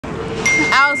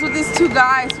I was with these two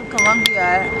guys from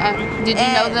Colombia. Did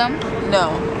you know them?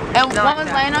 No. And one was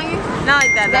laying on you? Not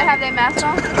like that. Did they have their mask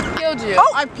on? Killed you.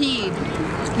 Oh, I peed.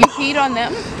 You peed on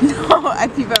them? No, I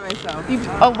peed by myself.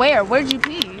 Oh, where? Where'd you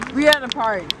pee? We had a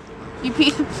party. You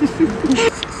peed?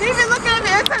 He been looking at me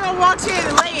every time I walk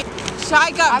in late. Shy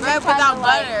got bread without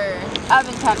butter. I've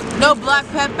been talking. No black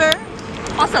pepper.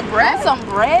 On some bread? On some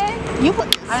bread? You put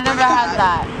I never had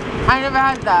that. I never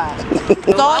had that.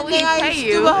 Why would he pay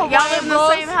you? Y'all live in the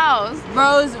same house.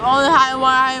 Bros, only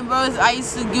Hawaiian bros. I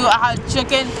used to do hot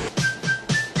chicken.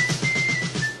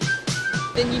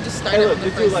 Then you just started on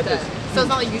the first step. So it's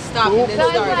not like you stopped and then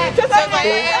started. So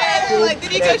it's like,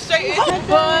 did you go straight in?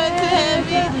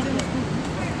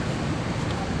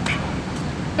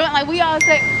 Like we all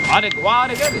say, why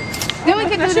together? then we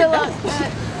can do the little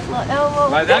elbow.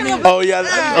 Like that means oh yeah,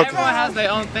 okay. Everyone has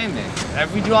their own thing then.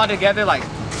 If we do all together, like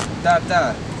da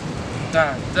da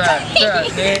da da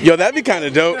da. Yo, that'd be kind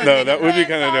of dope though. That would be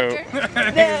kind of dope.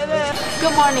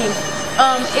 Good morning.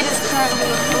 It is currently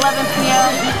 11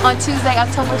 p.m. on Tuesday,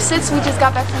 October 6th. We just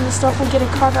got back from the store from getting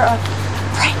Carter a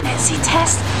pregnancy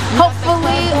test.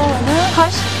 Hopefully,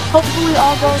 hopefully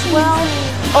all goes well,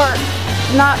 or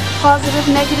not positive,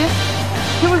 negative.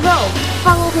 Here we go.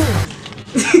 Follow me.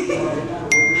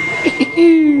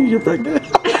 You're pregnant.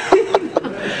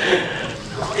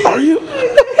 Are you?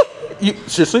 You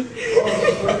seriously?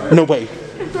 No way.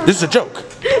 This is a joke.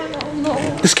 No.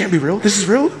 This can't be real. This is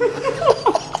real.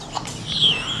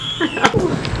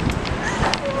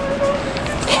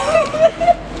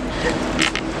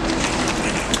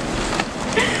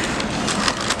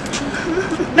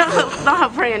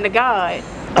 Not praying to God.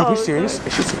 Are you serious?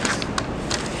 Is she serious?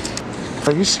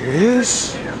 Are you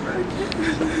serious?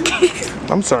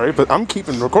 I'm sorry, but I'm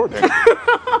keeping recording.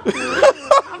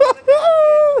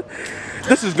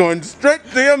 This is going straight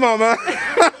to your mama.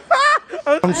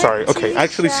 I'm sorry. Okay,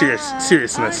 actually,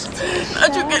 seriousness.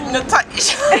 Aren't you getting a tight?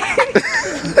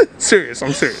 Serious.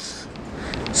 I'm serious.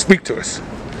 Speak to us.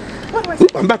 Ooh,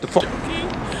 I'm about to fall.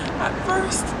 At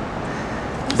first.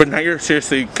 But now you're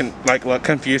seriously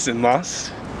confused and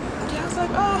lost. Yeah, I was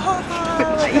like, oh.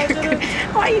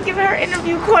 Why are you giving her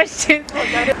interview questions?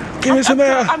 Give me some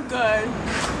air. I'm good.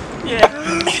 Yeah.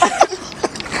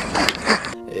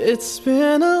 It's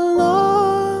been a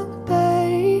long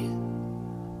day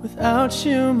without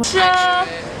you.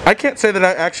 I can't say that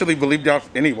I actually believed y'all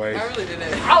anyway. I really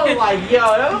didn't. I was like,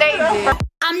 yo, They did.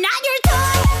 I'm not your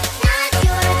toy, not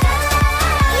your toy.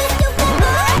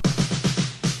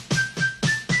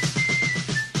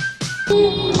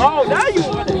 oh, now you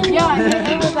want it.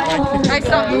 Yeah, it was like, I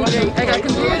stopped moving. I got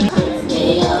confused.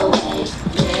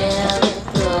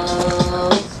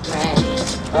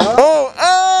 Oh,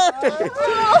 hey!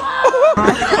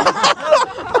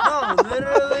 No,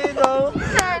 literally, no.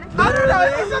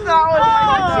 No,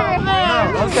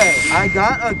 okay, I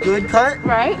got a good cut,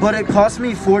 right? But it cost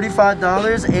me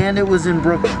 $45 and it was in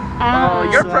Brooklyn. Oh,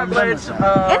 you're privileged.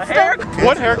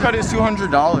 What haircut is $200?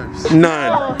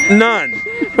 None. Not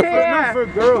for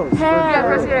girls.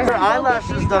 Her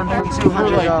eyelashes done for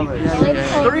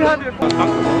 $200. 300.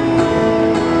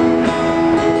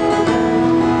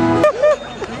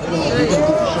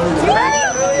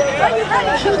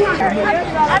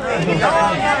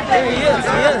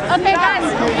 Okay, guys,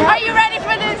 are you ready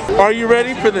for this? Are you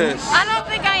ready for this? I don't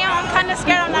think I am. I'm kind of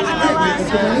scared. I'm not gonna lie.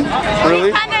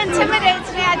 Really? He kind of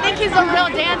intimidates me. I think he's a real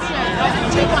dancer.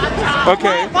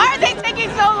 Okay. Why are they taking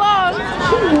so long?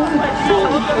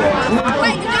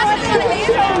 Wait, you guys are gonna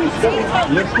dance?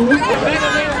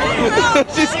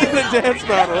 She's in a dance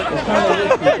battle.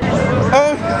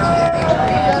 Oh,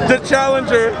 the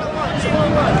challenger.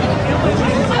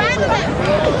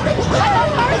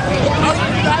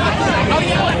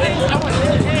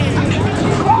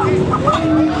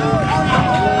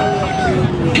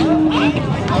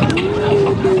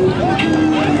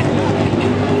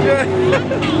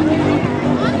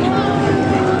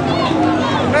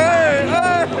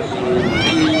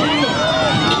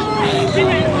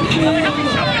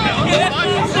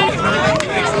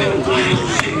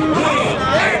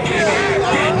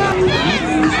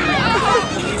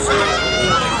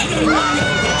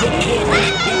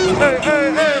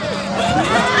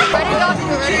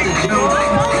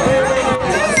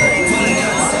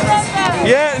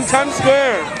 Yeah, in Times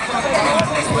Square.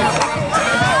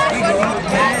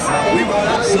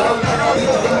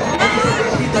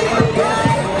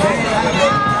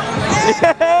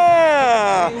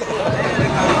 Yeah.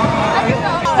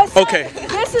 Okay.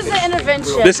 This is an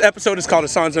intervention. This episode is called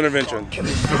Hassan's Intervention.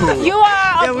 You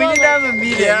are a we need to have a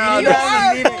meeting.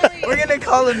 We're gonna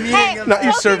call a meeting. Hey, Not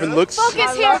you serving looks.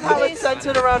 Focus here, please.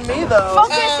 Centered around me though.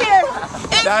 Focus here.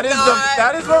 That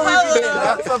is what we did.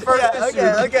 That's the first issue.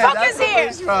 Okay. Focus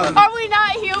here. Are we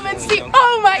not humans?